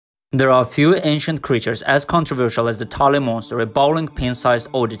There are few ancient creatures as controversial as the Tully monster, a bowling pin-sized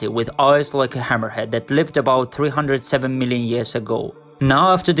oddity with eyes like a hammerhead that lived about 307 million years ago.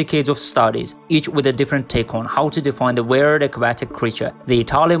 Now, after decades of studies, each with a different take on how to define the weird aquatic creature, the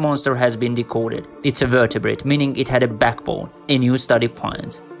Tully monster has been decoded. It's a vertebrate, meaning it had a backbone, a new study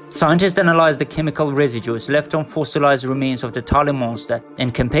finds. Scientists analyzed the chemical residues left on fossilized remains of the Tully monster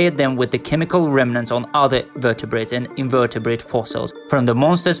and compared them with the chemical remnants on other vertebrate and invertebrate fossils from the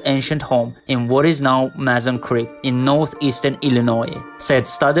monster's ancient home in what is now Mason Creek in northeastern Illinois, said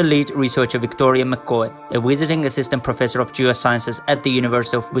study lead researcher Victoria McCoy, a visiting assistant professor of geosciences at the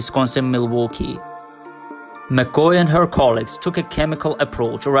University of Wisconsin-Milwaukee. McCoy and her colleagues took a chemical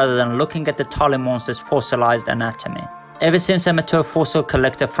approach rather than looking at the Tully monster's fossilized anatomy. Ever since amateur fossil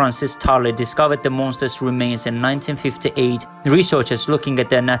collector Francis Tully discovered the monster's remains in 1958, researchers looking at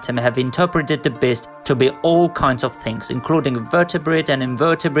the anatomy have interpreted the beast to be all kinds of things, including vertebrate and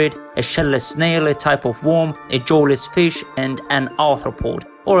invertebrate, a shellless snail, a type of worm, a jawless fish, and an arthropod,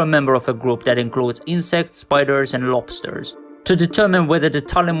 or a member of a group that includes insects, spiders, and lobsters. To determine whether the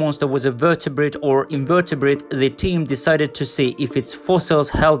Tully monster was a vertebrate or invertebrate, the team decided to see if its fossils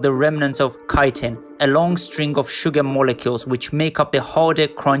held the remnants of chitin, a long string of sugar molecules which make up the harder,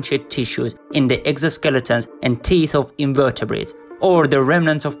 crunchier tissues in the exoskeletons and teeth of invertebrates, or the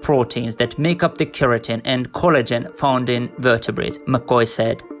remnants of proteins that make up the keratin and collagen found in vertebrates, McCoy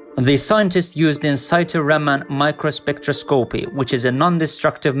said. The scientists used in situ Raman microspectroscopy, which is a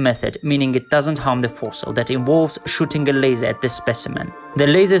non-destructive method, meaning it doesn't harm the fossil, that involves shooting a laser at the specimen. The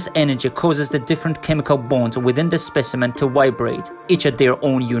laser's energy causes the different chemical bonds within the specimen to vibrate, each at their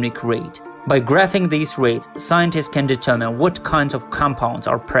own unique rate. By graphing these rates, scientists can determine what kinds of compounds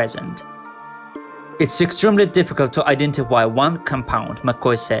are present. It's extremely difficult to identify one compound,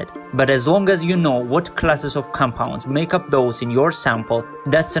 McCoy said, but as long as you know what classes of compounds make up those in your sample,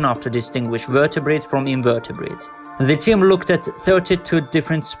 that's enough to distinguish vertebrates from invertebrates. The team looked at 32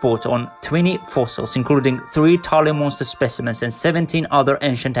 different spots on 20 fossils, including 3 Tully monster specimens and 17 other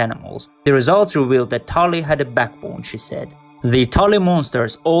ancient animals. The results revealed that Tully had a backbone, she said. The Tully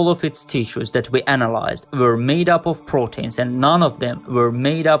monsters, all of its tissues that we analyzed, were made up of proteins and none of them were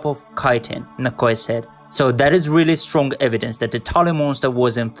made up of chitin, McCoy said. So that is really strong evidence that the Tully monster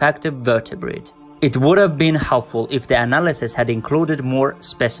was in fact a vertebrate. It would have been helpful if the analysis had included more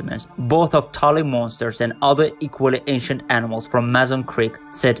specimens, both of Tully monsters and other equally ancient animals from Mason Creek,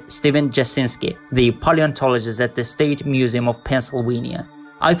 said Stephen Jasinski, the paleontologist at the State Museum of Pennsylvania.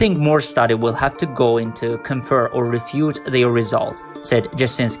 I think more study will have to go in to confirm or refute their results, said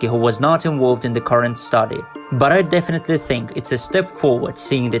Jasinski, who was not involved in the current study. But I definitely think it's a step forward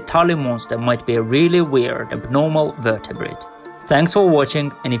seeing the Tully monster might be a really weird, abnormal vertebrate. Thanks for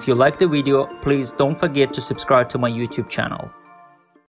watching, and if you liked the video, please don't forget to subscribe to my YouTube channel.